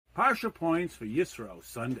Parsha points for Yisro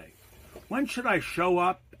Sunday. When should I show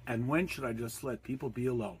up and when should I just let people be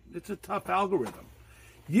alone? It's a tough algorithm.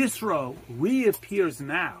 Yisro reappears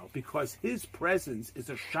now because his presence is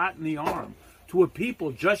a shot in the arm to a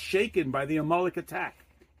people just shaken by the Amalek attack.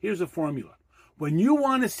 Here's a formula. When you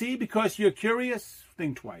want to see because you're curious,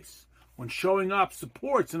 think twice. When showing up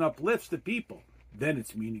supports and uplifts the people, then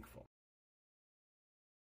it's meaningful.